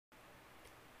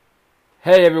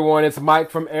Hey everyone, it's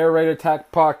Mike from Air Raid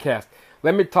Attack Podcast.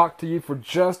 Let me talk to you for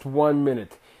just 1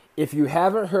 minute. If you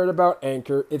haven't heard about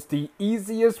Anchor, it's the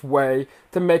easiest way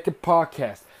to make a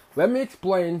podcast. Let me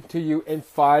explain to you in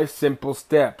 5 simple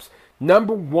steps.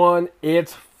 Number 1,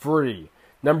 it's free.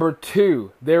 Number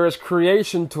 2, there is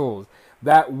creation tools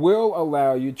that will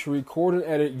allow you to record and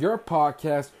edit your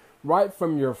podcast right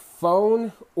from your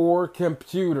phone or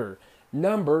computer.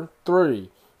 Number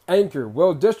 3, Anchor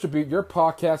will distribute your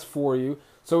podcast for you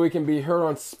so it can be heard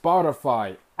on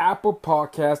Spotify, Apple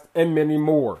Podcasts, and many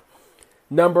more.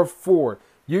 Number 4,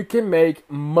 you can make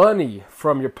money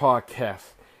from your podcast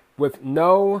with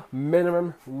no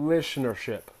minimum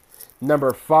listenership.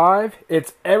 Number 5,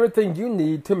 it's everything you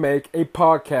need to make a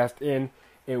podcast in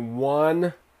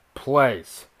one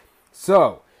place.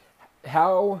 So,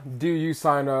 how do you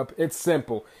sign up? It's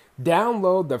simple.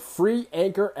 Download the free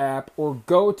Anchor app or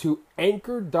go to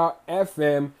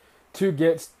anchor.fm to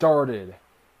get started.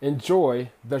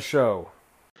 Enjoy the show.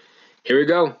 Here we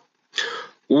go.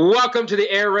 Welcome to the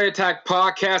Air Raid Attack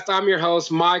Podcast. I'm your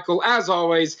host, Michael. As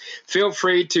always, feel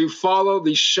free to follow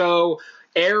the show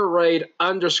Air Raid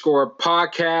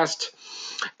 _podcast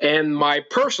and my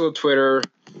personal Twitter,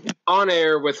 On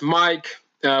Air with Mike.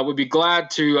 We'd be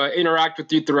glad to interact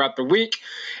with you throughout the week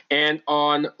and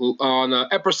on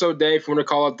episode day, if you want to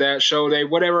call it that, show day,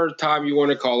 whatever time you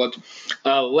want to call it.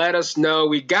 Let us know.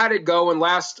 We got it going.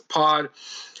 Last pod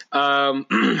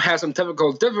had some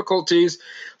technical difficulties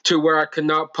to where I could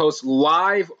not post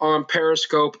live on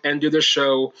Periscope and do the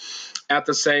show at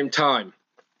the same time.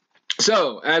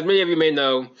 So, as many of you may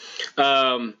know,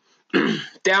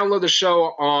 download the show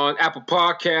on Apple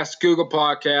Podcasts, Google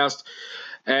Podcasts,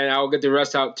 and I'll get the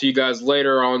rest out to you guys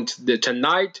later on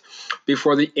tonight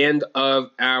before the end of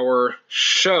our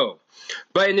show.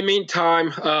 But in the meantime,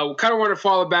 we kind of want to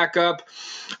follow back up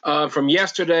from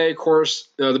yesterday. Of course,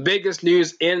 the biggest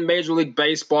news in Major League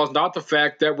Baseball is not the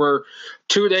fact that we're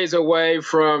 2 days away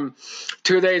from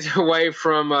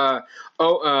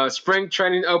spring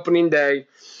training opening day,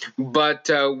 but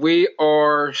we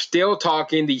are still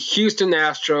talking the Houston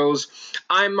Astros.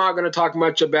 I'm not going to talk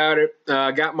much about it.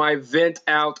 Got my vent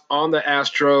out on the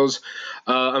Astros.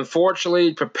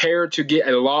 Unfortunately, prepared to get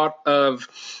a lot of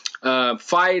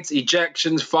fights,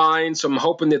 ejections, fines. So I'm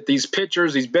hoping that these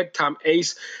pitchers, these big-time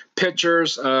ace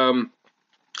pitchers,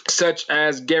 such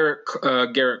as Garrett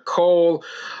Cole,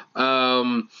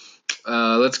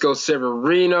 let's go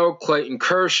Severino, Clayton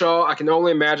Kershaw. I can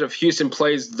only imagine if Houston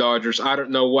plays the Dodgers. I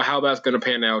don't know how that's going to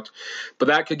pan out, but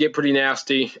that could get pretty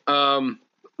nasty.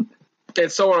 And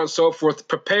so on and so forth.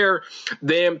 Prepare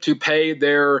them to pay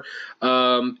their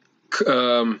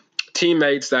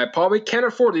teammates that probably can't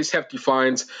afford these hefty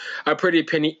fines a pretty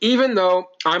penny, even though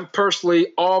I'm personally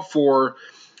all for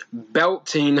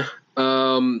belting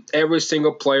every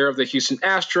single player of the Houston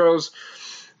Astros.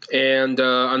 And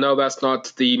I know that's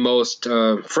not the most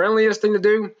friendliest thing to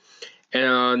do. And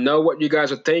I know what you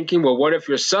guys are thinking. Well, what if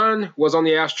your son was on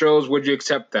the Astros? Would you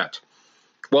accept that?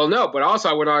 Well, no, but also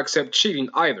I would not accept cheating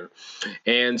either.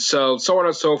 And so on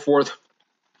and so forth.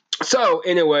 So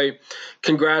anyway,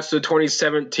 congrats to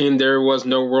 2017. There was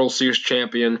no World Series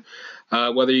champion,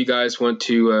 whether you guys want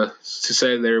to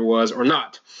say there was or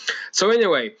not. So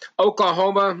anyway,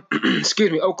 Oklahoma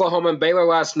and Baylor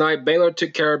last night. Baylor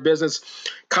took care of business,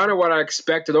 kind of what I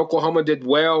expected. Oklahoma did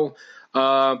well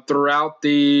throughout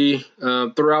the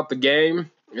game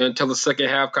until the second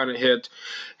half kind of hit.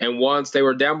 And once they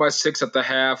were down by 6 at the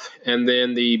half, and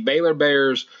then the Baylor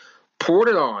Bears poured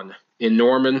it on in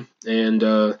Norman, and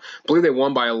I believe they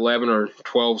won by 11 or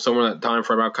 12, somewhere in that time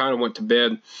frame. I kind of went to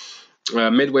bed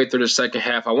midway through the second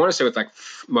half. I want to say I think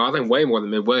way more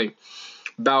than midway.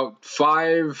 About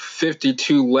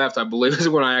 5:52 left, I believe, is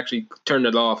when I actually turned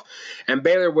it off. And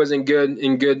Baylor was in a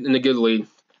good lead.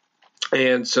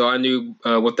 And so I knew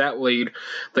with that lead,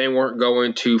 they weren't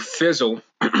going to fizzle,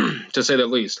 to say the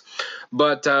least.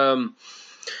 But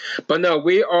no,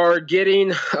 we are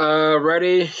getting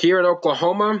ready here in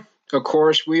Oklahoma. Of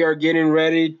course, we are getting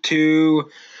ready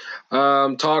to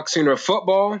talk Sooner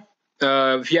football.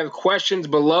 If you have questions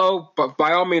below, but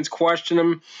by all means, question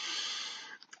them.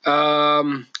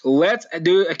 Let's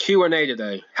do a Q&A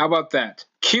today. How about that?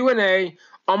 Q&A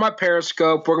on my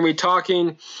Periscope. We're going to be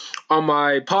talking on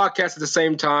my podcast at the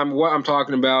same time what I'm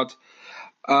talking about.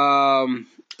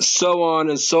 So on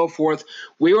and so forth.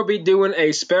 We will be doing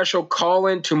a special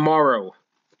call-in tomorrow.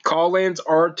 Call-ins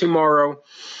are tomorrow.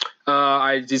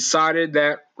 I decided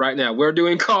that right now we're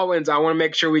doing call-ins. I want to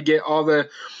make sure we get all the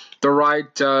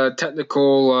right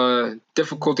technical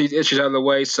difficulties, issues out of the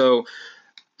way. So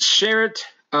share it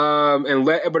and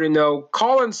let everybody know.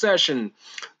 Call-in session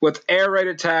with Air Raid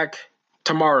Attack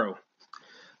tomorrow.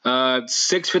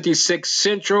 6:56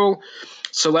 Central.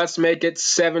 So let's make it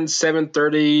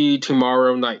 7:30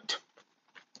 tomorrow night.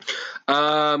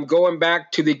 Going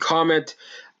back to the comment,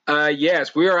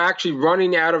 yes, we are actually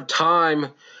running out of time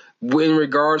in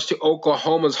regards to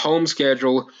Oklahoma's home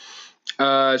schedule.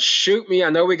 Shoot me. I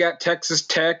know we got Texas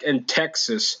Tech and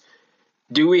Texas.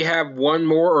 Do we have one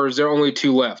more, or is there only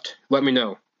two left? Let me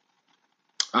know.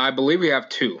 I believe we have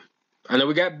two. I know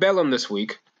we got Bellum this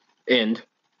week, and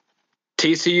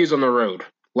TCU's on the road.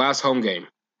 Last home game.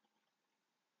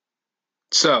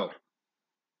 So,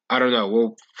 I don't know.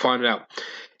 We'll find out.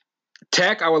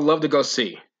 Tech, I would love to go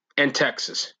see, and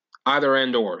Texas, either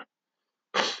and or.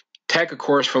 Tech, of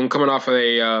course, from coming off of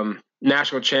a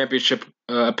national championship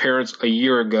appearance a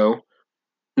year ago.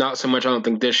 Not so much, I don't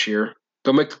think, this year.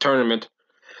 They'll make the tournament.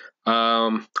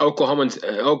 Oklahoma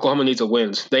needs a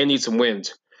wins. They need some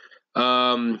wins.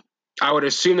 I would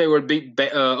assume they would beat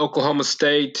Oklahoma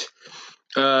State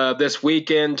this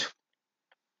weekend,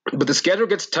 but the schedule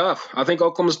gets tough. I think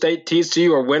Oklahoma State,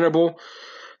 TCU are winnable,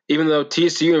 even though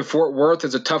TCU in Fort Worth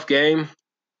is a tough game.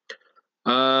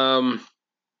 The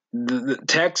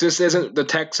Texas isn't the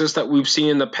Texas that we've seen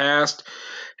in the past,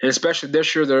 and especially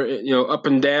this year they're up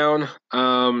and down.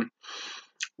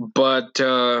 But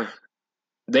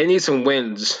they need some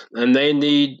wins, and they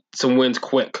need some wins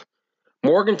quick.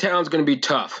 Morgantown's going to be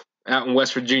tough out in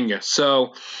West Virginia.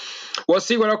 So we'll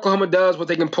see what Oklahoma does, what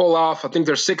they can pull off. I think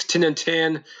they're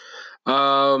 16-10.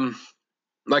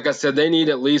 Like I said, they need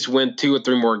at least win 2 or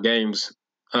 3 more games.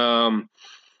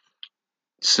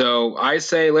 So I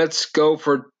say let's go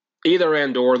for either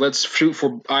end, or let's shoot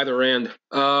for either end.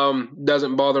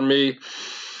 Doesn't bother me.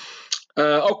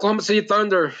 Oklahoma City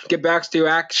Thunder get back to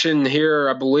action here,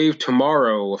 I believe,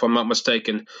 tomorrow, if I'm not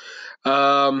mistaken.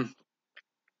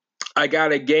 I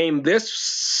got a game this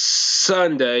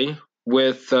Sunday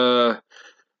with the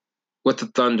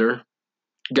Thunder.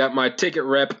 Got my ticket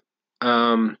rep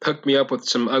hooked me up with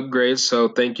some upgrades, so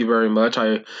thank you very much.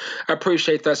 I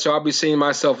appreciate that. So I'll be seeing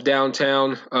myself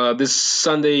downtown this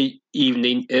Sunday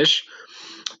evening-ish.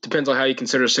 Depends on how you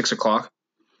consider 6 o'clock.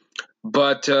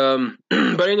 But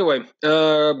anyway,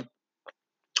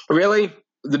 really,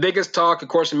 the biggest talk, of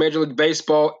course, in Major League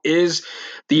Baseball is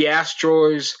the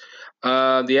Astros.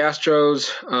 No,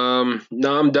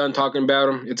 I'm done talking about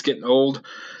them. It's getting old.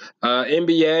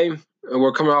 NBA,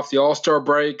 we're coming off the All-Star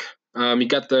break. You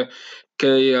got the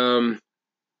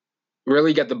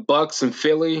Bucks and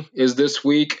Philly is this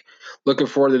week. Looking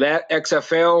forward to that.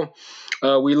 XFL,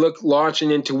 we look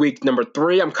launching into week number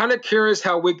 3. I'm kind of curious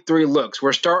how week 3 looks.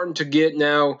 We're starting to get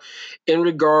now in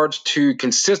regards to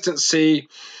consistency.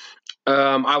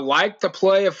 I like the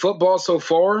play of football so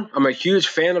far. I'm a huge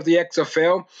fan of the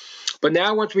XFL. But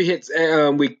now once we hit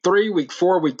week 3, week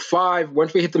 4, week 5,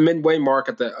 once we hit the midway mark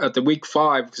at the week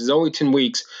 5, because it's only 10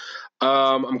 weeks,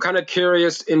 I'm kind of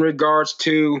curious in regards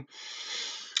to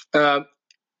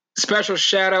special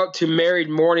shout out to Married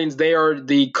Mornings. They are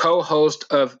the co-host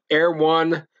of Air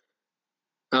One,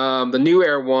 the new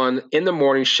Air One in the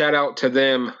morning. Shout out to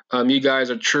them. You guys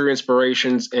are true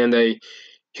inspirations and a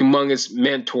humongous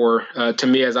mentor to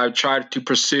me as I've tried to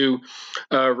pursue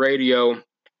radio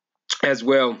as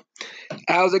well.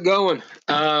 How's it going?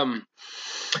 Kind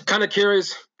of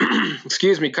curious.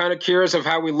 Kind of curious of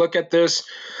how we look at this.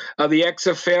 The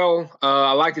XFL,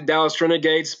 I like the Dallas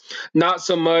Renegades. Not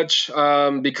so much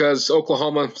because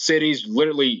Oklahoma City's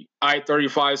literally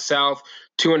I-35 south,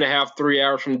 2.5, 3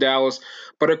 hours from Dallas.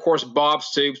 But of course, Bob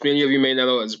Stoops, many of you may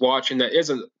know is watching, that is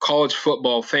a college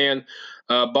football fan.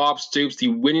 Bob Stoops, the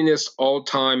winningest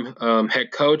all-time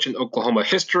head coach in Oklahoma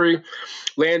history.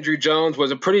 Landry Jones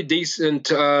was a pretty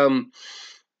decent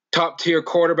top-tier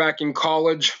quarterback in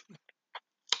college,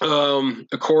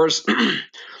 of course.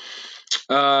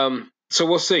 So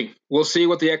we'll see. We'll see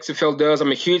what the XFL does.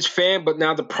 I'm a huge fan, but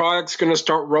now the product's going to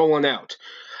start rolling out.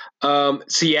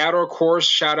 Seattle, of course,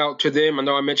 shout out to them. I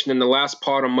know I mentioned in the last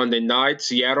pod on Monday night,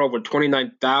 Seattle, over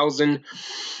 29,000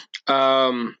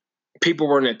 people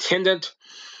were in attendance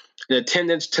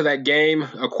to that game.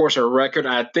 Of course, a record.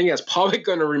 I think that's probably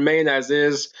going to remain as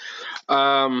is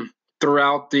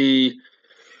throughout the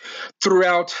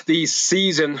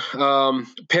season,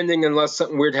 pending unless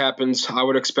something weird happens. I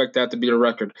would expect that to be a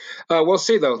record. We'll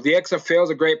see, though. The XFL is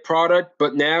a great product,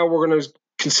 but now we're going to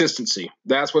consistency.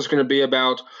 That's what's going to be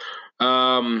about.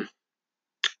 I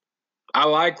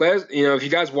like, if you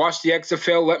guys watch the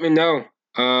XFL, let me know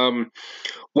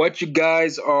what you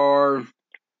guys are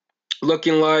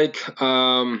looking like.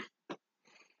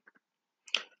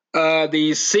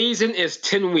 The season is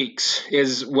 10 weeks,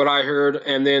 is what I heard,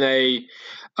 and then a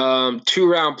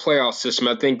 2-round playoff system.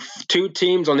 I think 2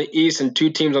 teams on the East and 2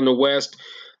 teams on the West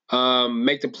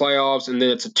make the playoffs, and then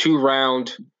it's a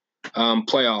 2-round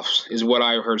playoffs is what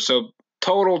I heard. So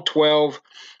total 12,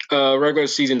 regular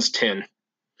season's 10.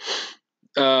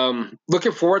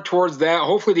 Looking forward towards that.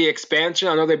 Hopefully the expansion.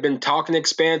 I know they've been talking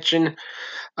expansion.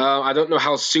 I don't know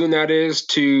how soon that is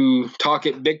to talk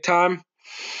it big time.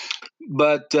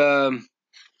 But,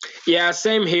 yeah,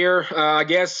 same here. I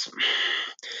guess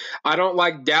I don't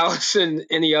like Dallas in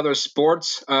any other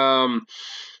sports.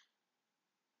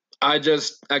 I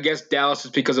guess Dallas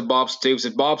is because of Bob Stoops.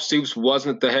 If Bob Stoops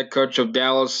wasn't the head coach of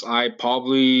Dallas, I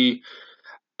probably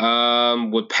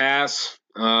would pass.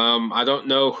 I don't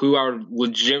know who I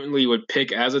legitimately would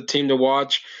pick as a team to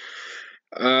watch.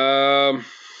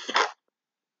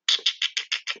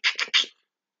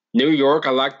 New York,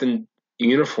 I like the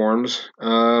uniforms.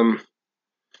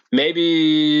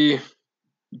 Maybe,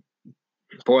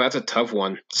 boy, that's a tough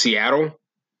one. Seattle,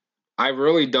 I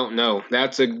really don't know.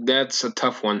 That's a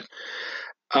tough one.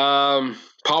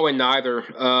 Probably neither.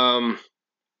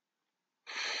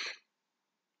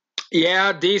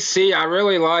 Yeah, DC. I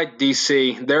really like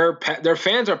DC. Their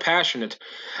fans are passionate.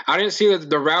 I didn't see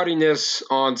the rowdiness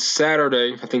on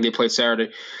Saturday. I think they played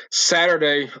Saturday.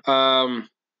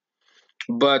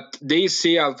 But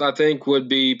DC, I think would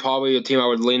be probably a team I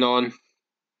would lean on.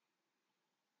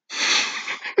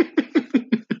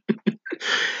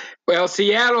 Well,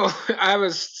 Seattle, I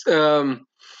was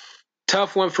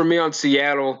tough one for me on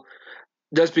Seattle,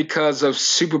 just because of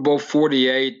Super Bowl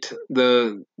 48,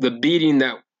 the beating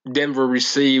that Denver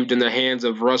received in the hands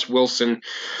of Russ Wilson.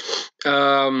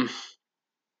 Of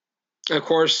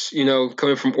course,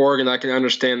 coming from Oregon, I can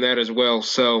understand that as well.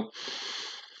 So,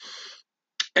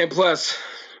 and plus,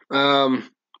 yeah,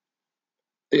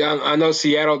 I know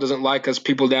Seattle doesn't like us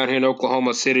people down here in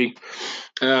Oklahoma City.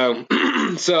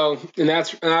 So, and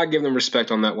I give them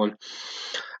respect on that one.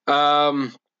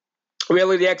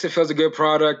 Really, the XFL is a good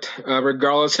product,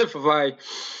 regardless if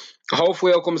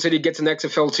hopefully Oklahoma City gets an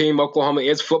XFL team. Oklahoma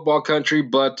is football country,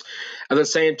 but at the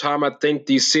same time, I think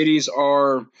these cities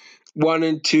are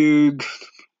wanting to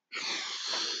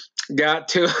got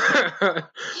to where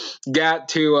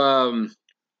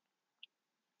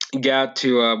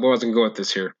was I going to go with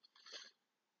this here?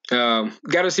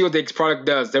 Got to see what the product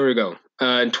does. There we go.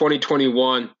 In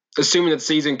 2021, assuming that the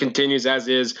season continues as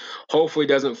is, hopefully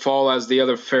doesn't fall as the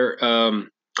other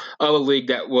other league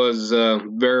that was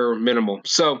very minimal.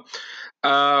 So,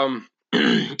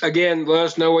 again, let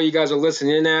us know what you guys are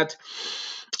listening in at.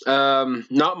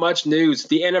 Not much news.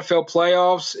 The NFL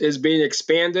playoffs is being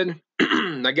expanded.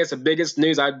 I guess the biggest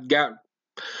news I've got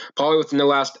probably within the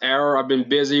last hour. I've been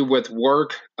busy with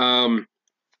work.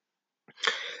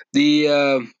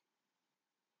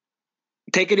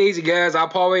 Take it easy, guys. I'll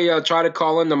probably try to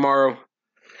call in tomorrow.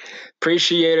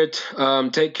 Appreciate it.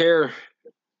 Take care.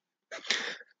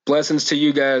 Blessings to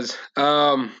you guys.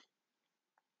 The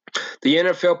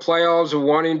NFL playoffs are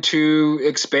wanting to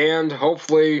expand.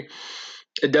 Hopefully,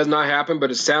 it does not happen,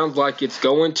 but it sounds like it's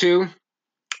going to.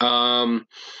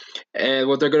 And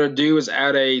what they're going to do is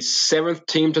add a 7th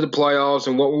team to the playoffs.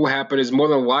 And what will happen is more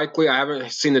than likely, I haven't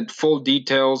seen the full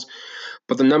details,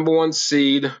 but the number 1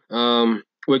 seed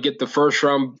will get the first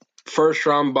round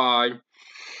bye,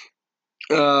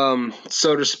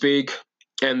 so to speak.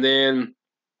 And then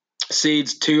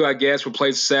seeds 2, I guess, will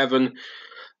play 7.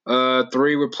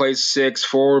 3 would play 6,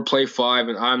 4 would play 5,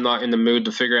 and I'm not in the mood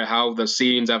to figure out how the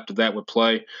seedings after that would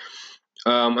play.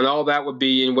 And all that would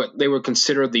be in what they would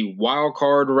consider the wild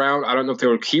card round. I don't know if they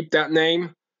would keep that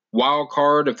name, wild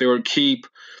card, if they would keep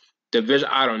division.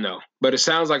 I don't know. But it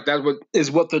sounds like that is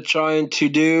what they're trying to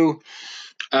do.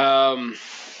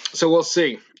 So we'll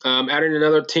see. Adding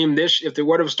another team if they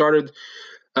would have started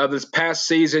this past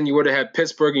season, you would have had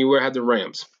Pittsburgh and you would have had the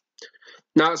Rams.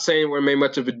 Not saying it would have made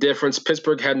much of a difference.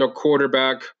 Pittsburgh had no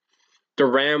quarterback. The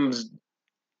Rams,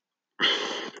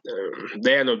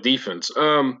 they had no defense.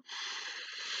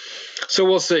 So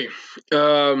we'll see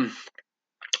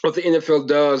what the NFL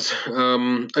does.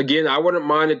 Again, I wouldn't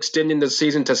mind extending the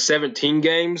season to 17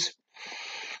 games.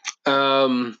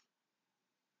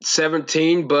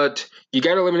 17, but you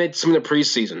got to eliminate some of the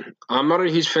preseason. I'm not a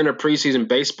huge fan of preseason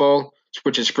baseball,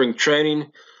 which is spring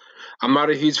training. I'm not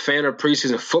a huge fan of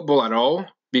preseason football at all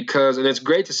and it's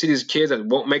great to see these kids that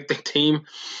won't make the team.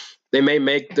 They may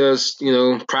make this,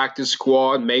 practice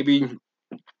squad, maybe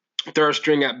third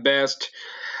string at best.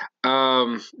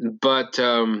 But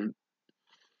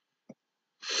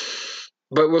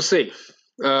we'll see.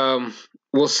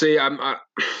 We'll see.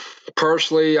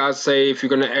 Personally, I say if you're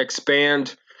going to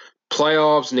expand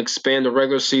playoffs and expand the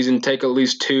regular season, take at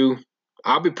least 2.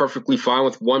 I'll be perfectly fine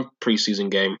with 1 preseason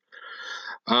game.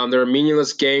 There are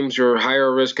meaningless games. You're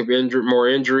higher risk of more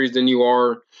injuries than you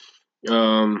are.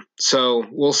 So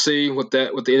we'll see what the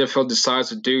NFL decides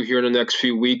to do here in the next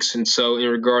few weeks. And so, in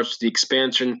regards to the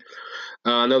expansion,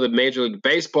 I know that Major League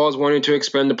Baseball is wanting to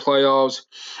expand the playoffs.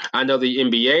 I know the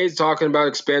NBA is talking about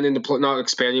expanding not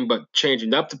expanding, but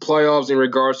changing up the playoffs in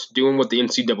regards to doing what the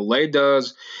NCAA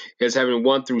does, is having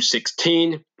 1 through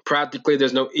 16. Practically,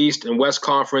 there's no East and West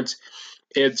Conference.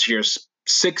 It's your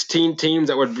 16 teams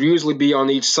that would usually be on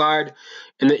each side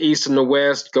in the East and the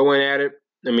West going at it.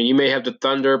 I mean, you may have the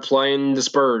Thunder playing the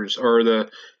Spurs or the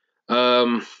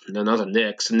no, not the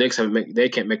Knicks. The Knicks they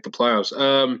can't make the playoffs.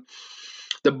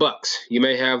 The Bucks, you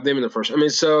may have them in the first. I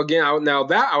mean, so again, I would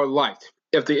like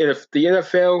if the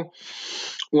NFL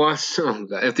wants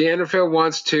if the NFL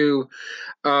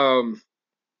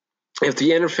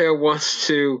wants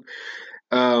to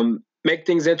make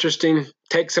things interesting,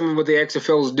 take some of what the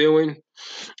XFL is doing,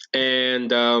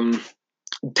 and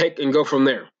take and go from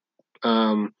there.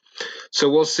 So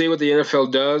we'll see what the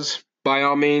NFL does. By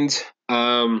all means,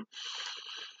 hey,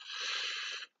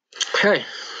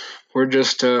 we're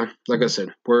just like I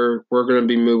said, we're going to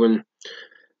be moving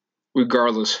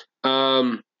regardless.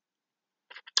 Like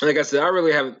I said, I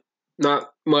really have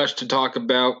not much to talk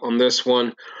about on this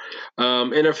one.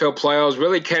 NFL playoffs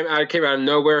really came out of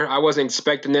nowhere. I wasn't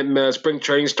expecting it. Spring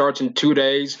training starts in 2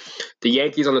 days. The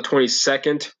Yankees on the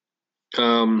 22nd.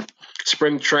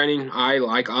 Spring training,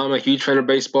 I'm a huge fan of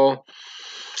baseball,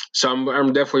 so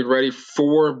I'm definitely ready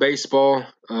for baseball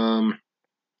to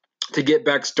get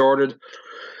back started.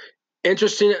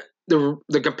 Interesting.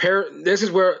 The compare. This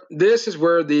is where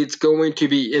it's going to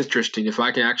be interesting, if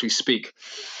I can actually speak.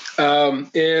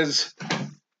 Is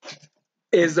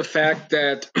the fact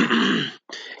that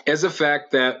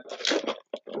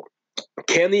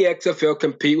can the XFL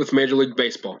compete with Major League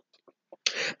Baseball?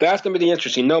 That's going to be the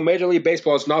interesting. No, Major League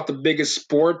Baseball is not the biggest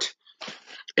sport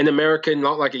in America,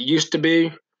 not like it used to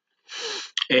be.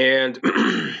 And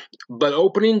but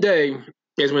opening day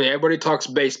is when everybody talks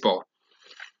baseball.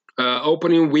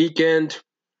 Opening weekend,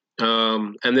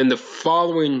 and then the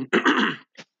following,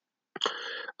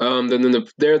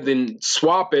 then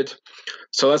swap it.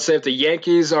 So let's say if the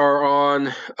Yankees are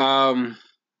on,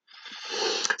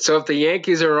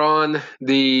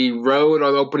 the road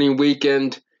on opening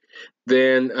weekend,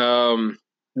 then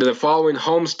the following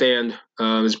homestand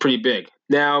is pretty big.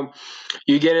 Now,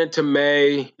 you get into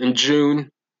May and June,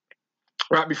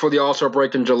 right before the All-Star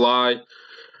break in July.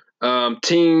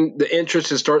 The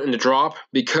interest is starting to drop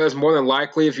because more than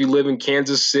likely, if you live in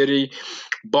Kansas City,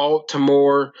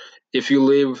 Baltimore, if you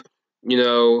live,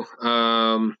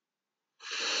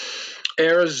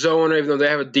 Arizona, even though they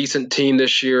have a decent team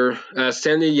this year,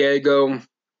 San Diego,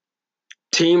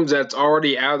 teams that's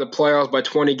already out of the playoffs by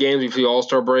 20 games before the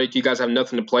All-Star break. You guys have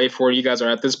nothing to play for. You guys are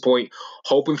at this point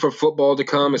hoping for football to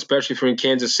come, especially from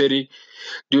Kansas City,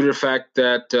 due to the fact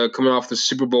that coming off the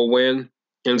Super Bowl win.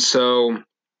 And so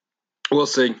we'll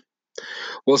see.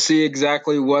 We'll see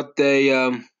exactly what they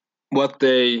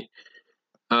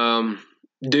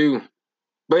do.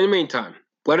 But in the meantime,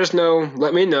 let us know.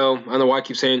 Let me know. I don't know why I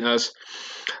keep saying us.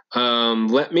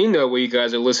 Let me know where you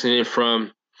guys are listening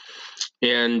from,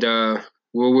 and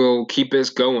we'll keep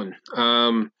this going.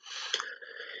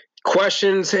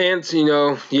 Questions, and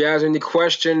you guys have any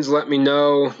questions, let me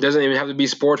know. Doesn't even have to be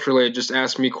sports related. Just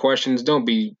ask me questions. Don't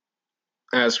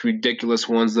ask ridiculous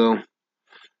ones though.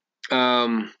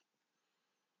 Don't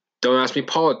ask me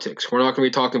politics. We're not going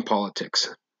to be talking politics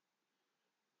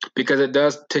because it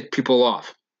does tick people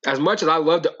off. As much as I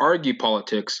love to argue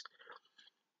politics,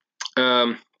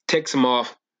 ticks them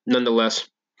off nonetheless.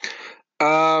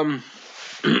 The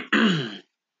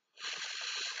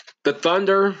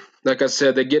Thunder, like I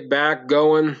said, they get back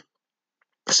going.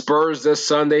 Spurs this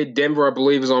Sunday. Denver, I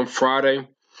believe, is on Friday.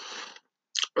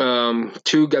 I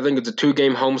think it's a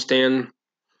 2-game homestand.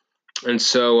 And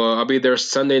so I'll be there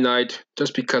Sunday night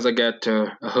just because I got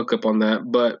a hookup on that.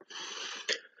 But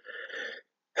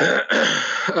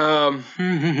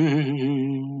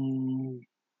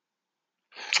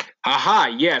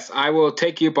yes, I will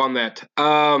take you up on that.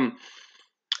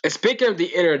 Speaking of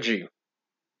the energy,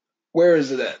 where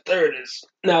is it at? There it is.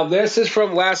 Now, this is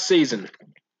from last season.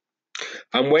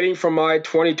 I'm waiting for my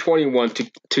 2021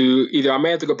 to either I may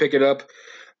have to go pick it up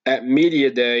at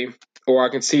Media Day, or I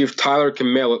can see if Tyler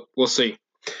can mail it. We'll see.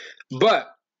 But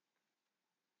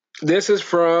this is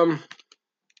from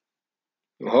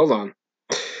 – hold on.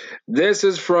 This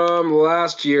is from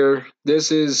last year.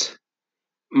 This is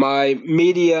my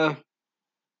media –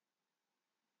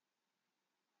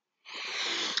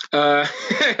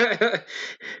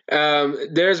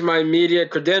 there's my media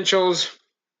credentials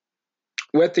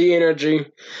with the Energy.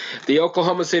 The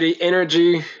Oklahoma City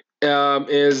Energy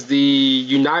is the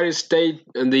United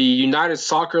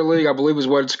Soccer League, I believe is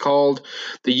what it's called,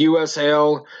 the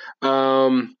USL.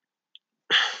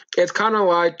 It's kind of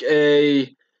like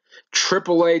a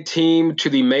AAA team to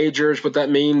the majors. What that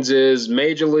means is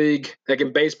Major League. Like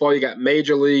in baseball, you got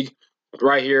Major League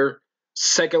right here.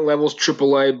 Second level's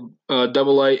AAA,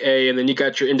 Double A, A, and then you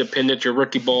got your independent, your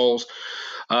rookie balls,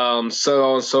 so on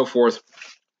and so forth.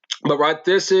 But right,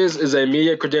 this is a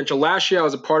media credential. Last year, I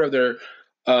was a part of their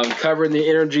covering the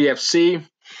Energy FC.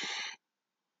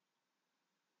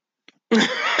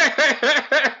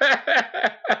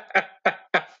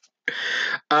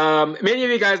 Many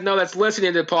of you guys know that's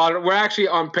listening to the pod. We're actually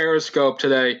on Periscope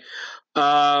today.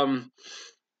 I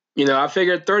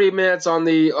figured 30 minutes on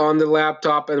the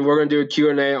laptop, and we're gonna do a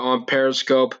Q&A on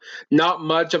Periscope. Not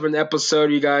much of an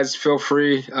episode. You guys feel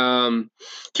free.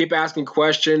 Keep asking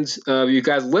questions. You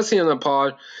guys listening on the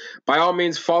pod, by all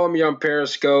means, follow me on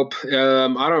Periscope. I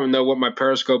don't even know what my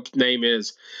Periscope name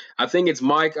is. I think it's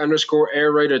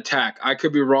Mike_Air Raid Attack. I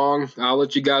could be wrong. I'll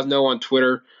let you guys know on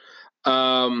Twitter.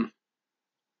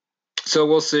 So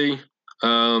we'll see.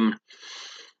 But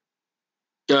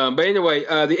anyway,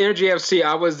 the Energy FC,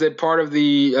 I was the part of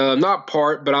the not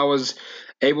part, but I was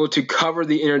able to cover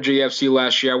the Energy FC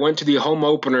last year. I went to the home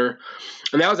opener,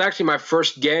 and that was actually my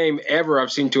first game ever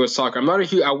I've seen to a soccer.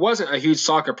 I wasn't a huge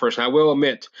soccer person, I will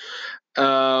admit.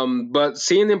 But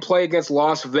seeing them play against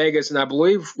Las Vegas, and I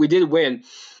believe we did win,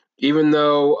 even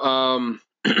though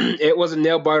it was a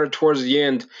nail biter towards the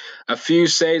end. A few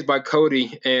saves by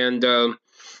Cody, and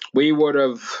we would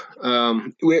have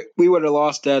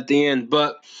lost at the end.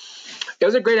 But it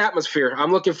was a great atmosphere.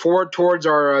 I'm looking forward towards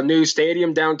our new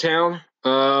stadium downtown.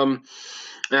 And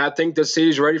I think the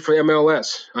city's ready for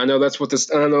MLS. I know that's what that's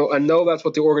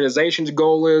what the organization's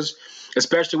goal is,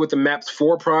 especially with the Maps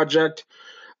 4 project.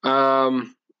 Maps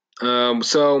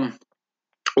 4,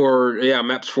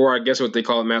 I guess what they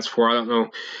call it, Maps 4. I don't know.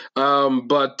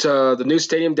 But the new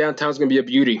stadium downtown is going to be a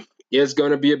beauty. It's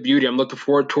going to be a beauty. I'm looking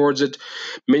forward towards it.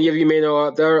 Many of you may know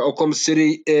out there, Oklahoma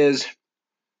City is.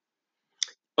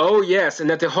 Oh, yes. And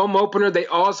at the home opener, they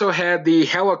also had the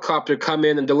helicopter come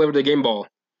in and deliver the game ball.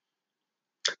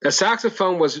 The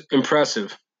saxophone was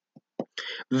impressive.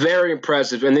 Very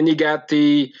impressive. And then you got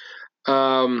the,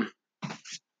 what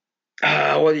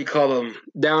do you call them?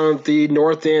 Down at the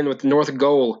north end with the north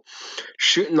goal,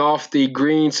 shooting off the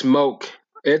green smoke.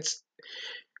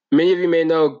 Many of you may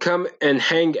know, come and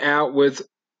hang out with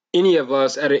any of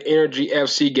us at an Energy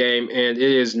FC game, and it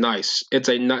is nice.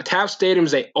 Taft Stadium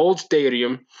is an old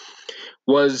stadium.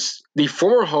 Was the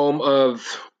former home of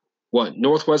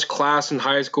Northwest Class in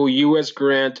high school, U.S.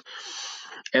 Grant,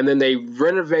 and then they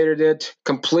renovated it,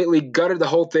 completely gutted the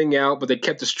whole thing out, but they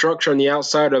kept the structure on the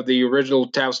outside of the original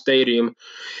Taft Stadium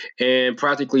and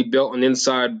practically built an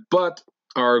inside. But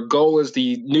our goal is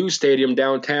the new stadium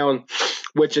downtown,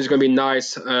 which is going to be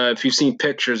nice. If you've seen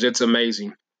pictures, it's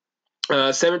amazing.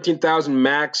 17,000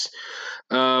 max.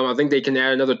 I think they can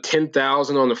add another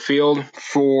 10,000 on the field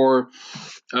for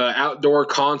outdoor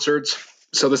concerts.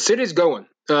 So the city's going.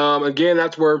 Again,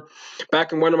 that's where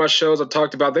back in one of my shows I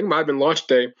talked about, I think it might have been launch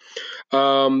day,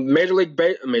 Major League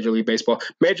Baseball,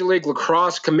 Major League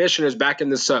Lacrosse Commission is backing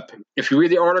this up. If you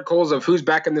read the articles of who's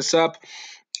backing this up,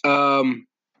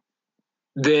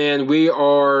 then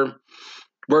we're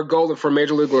golden for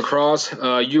Major League Lacrosse,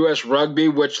 U.S. Rugby,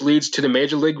 which leads to the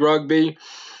Major League Rugby,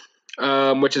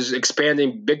 which is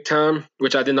expanding big time,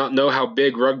 which I did not know how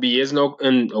big rugby is in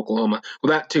Oklahoma.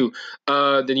 Well, that too.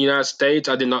 The United States,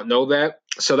 I did not know that.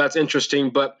 So that's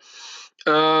interesting. But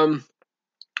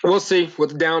we'll see what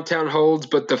the downtown holds.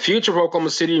 But the future of Oklahoma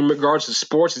City in regards to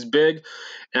sports is big.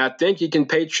 And I think you can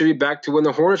pay tribute back to when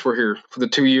the Hornets were here for the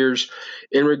 2 years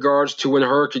in regards to when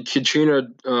Hurricane Katrina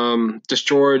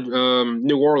destroyed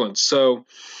New Orleans. So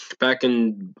back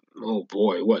in,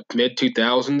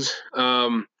 mid-2000s,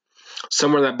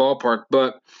 somewhere in that ballpark.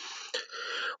 But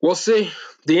we'll see.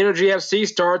 The Energy FC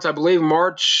starts, I believe,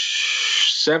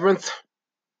 March 7th.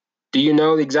 Do you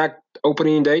know the exact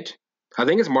opening date? I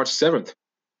think it's March 7th.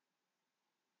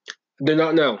 Do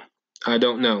not know. I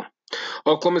don't know.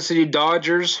 Oklahoma City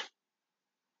Dodgers,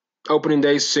 opening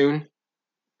day soon.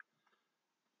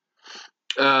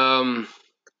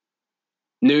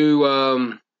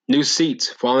 New seats.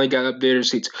 Finally got updated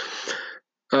seats.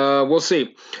 We'll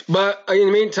see. But in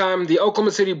the meantime, the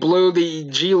Oklahoma City Blue, the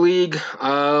G League,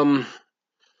 I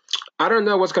don't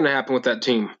know what's going to happen with that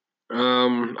team.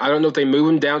 I don't know if they move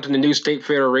them down to the new State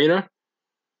Fair Arena.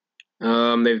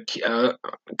 They've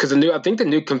because I think the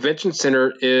new convention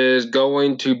center is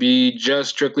going to be just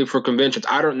strictly for conventions.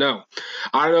 I don't know.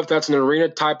 I don't know if that's an arena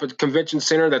type of convention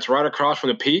center that's right across from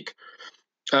the peak,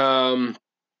 or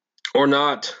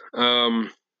not.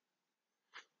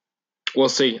 We'll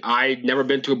see. I've never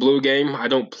been to a Blue game. I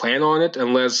don't plan on it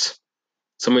unless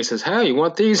somebody says, "Hey, you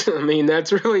want these?" I mean,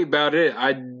 that's really about it.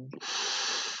 I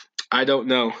don't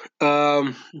know.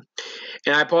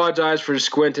 And I apologize for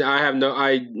squinting.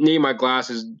 I need my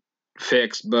glasses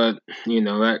fixed, but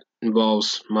that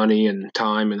involves money and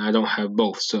time, and I don't have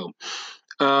both. So,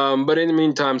 but in the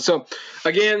meantime, so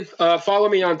again, follow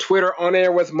me on Twitter, On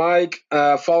Air with Mike.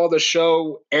 Follow the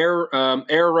show, Air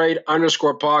Raid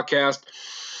 _ podcast.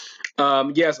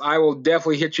 Yes, I will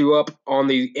definitely hit you up on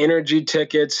the energy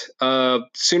tickets.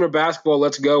 Sooner basketball,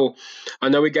 let's go. I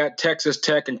know we got Texas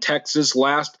Tech and Texas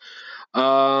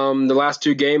the last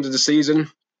 2 games of the season.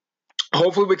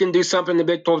 Hopefully we can do something in the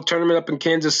Big 12 tournament up in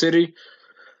Kansas City.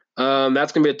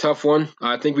 That's going to be a tough one.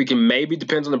 I think we can maybe,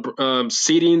 depends on the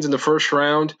seedings in the first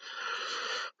round.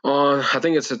 I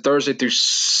think it's a Thursday through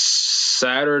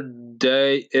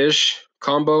Saturday-ish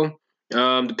combo.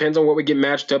 Depends on what we get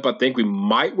matched up. I think we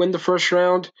might win the first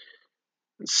round.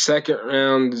 The second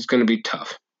round is going to be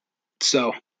tough.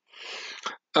 So,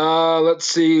 let's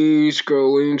see.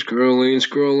 Scrolling.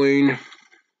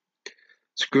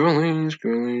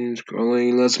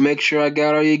 Let's make sure I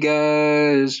got all you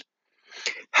guys.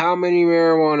 How many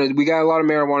marijuana? We got a lot of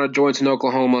marijuana joints in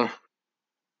Oklahoma.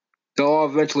 They'll all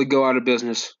eventually go out of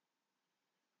business.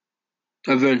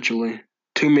 Eventually.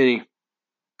 Too many.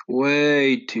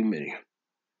 Way too many.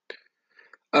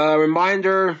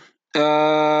 Reminder,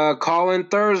 call in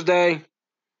Thursday.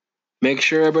 Make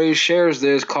sure everybody shares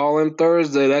this. Call in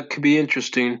Thursday. That could be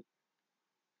interesting.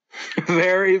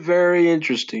 Very, very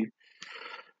interesting.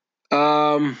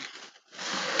 Once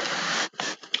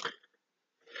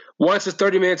the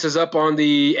 30 minutes is up on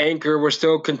the Anchor, we're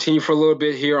still continuing for a little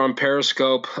bit here on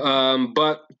Periscope.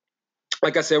 But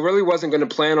like I said, really wasn't going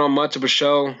to plan on much of a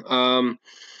show.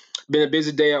 Been a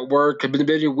busy day at work. Been a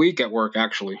busy week at work,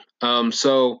 actually.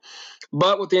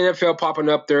 But with the NFL popping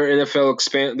up their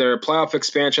their playoff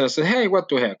expansion, I said, hey, what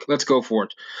the heck? Let's go for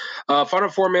it. Final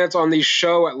 4 minutes on the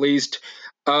show, at least.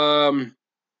 Again,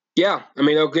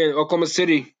 Oklahoma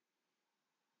City.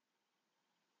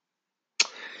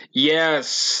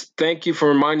 Yes, thank you for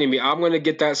reminding me. I'm going to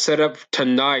get that set up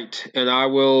tonight, and I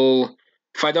will,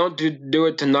 if I don't do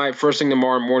it tonight, first thing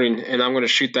tomorrow morning, and I'm going to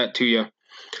shoot that to you.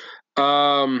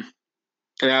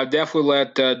 And I'll definitely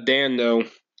let Dan know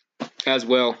as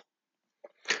well.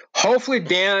 Hopefully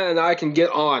Dan and I can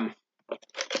get on.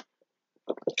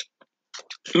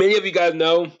 Many of you guys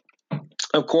know,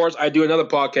 of course, I do another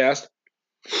podcast,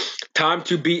 Time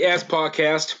to BS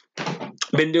podcast.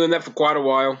 Been doing that for quite a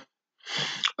while.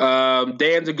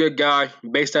 Dan's a good guy,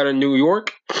 based out of New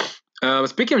York.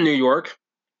 Speaking of New York,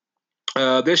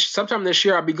 sometime this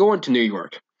year I'll be going to New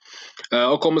York.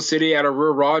 Oklahoma City out of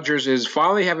Rear Rogers is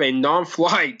finally having a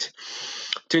non-flight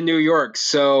to New York.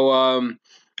 So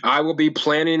I will be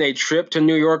planning a trip to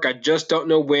New York. I just don't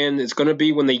know when. It's going to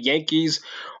be when the Yankees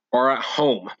are at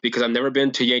home, because I've never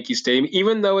been to Yankee Stadium,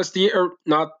 even though it's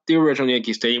not the original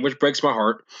Yankee Stadium, which breaks my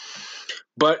heart.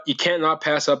 But you cannot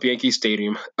pass up Yankee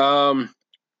Stadium. So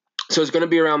it's going to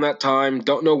be around that time.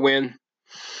 Don't know when.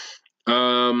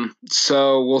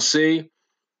 So we'll see.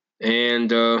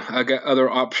 And I got other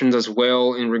options as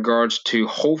well in regards to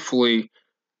hopefully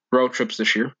road trips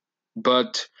this year.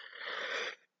 But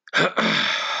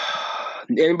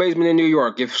anybody's been in New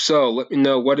York? If so, let me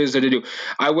know, what is there to do.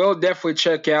 I will definitely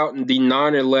check out the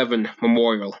 9/11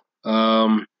 Memorial.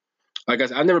 Like I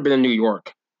said, I've never been in New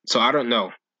York, so I don't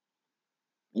know.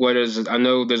 What is it? I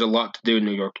know there's a lot to do in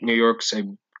New York. New York's a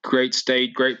great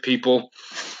state, great people,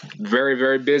 very,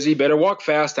 very busy. Better walk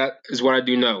fast. That is what I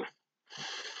do know.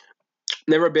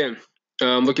 Never been.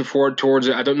 Looking forward towards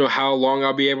it. I don't know how long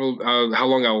how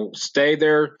long I'll stay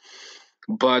there,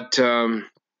 but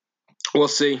we'll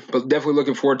see. But definitely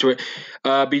looking forward to it.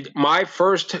 Be my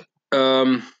first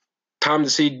time to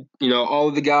see all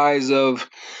of the guys of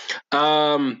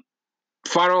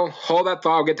hold that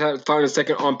thought. I'll get to that thought in a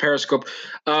second on Periscope.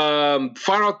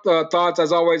 Final thoughts,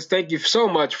 as always. Thank you so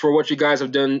much for what you guys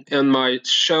have done in my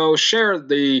show. Share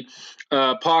the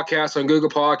podcast on Google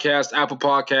Podcasts, Apple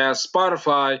Podcasts,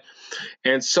 Spotify,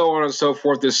 and so on and so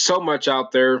forth. There's so much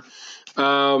out there.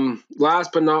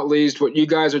 Last but not least, what you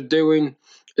guys are doing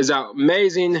is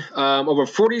amazing. Over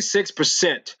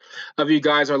 46% of you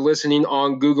guys are listening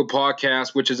on Google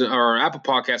Podcasts, or Apple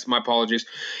Podcasts, my apologies.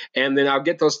 And then I'll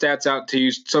get those stats out to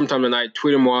you sometime tonight,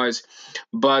 tweeting wise.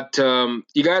 But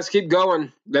you guys keep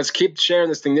going. Let's keep sharing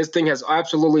this thing. This thing has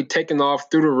absolutely taken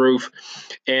off through the roof.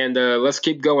 And let's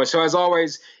keep going. So as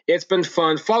always, it's been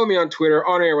fun. Follow me on Twitter,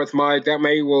 On Air with Mike.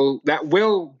 That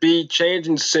will be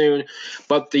changing soon,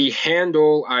 but the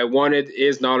handle I wanted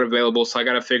is not available, so I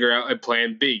got to figure out a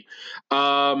plan B.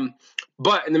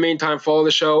 But in the meantime, follow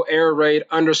the show,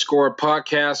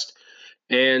 airraid_podcast.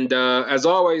 And as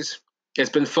always, it's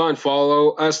been fun.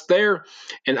 Follow us there,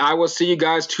 and I will see you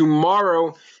guys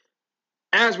tomorrow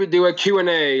as we do a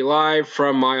Q&A live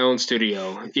from my own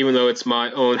studio, even though it's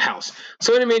my own house.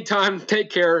 So in the meantime, take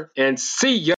care and see ya.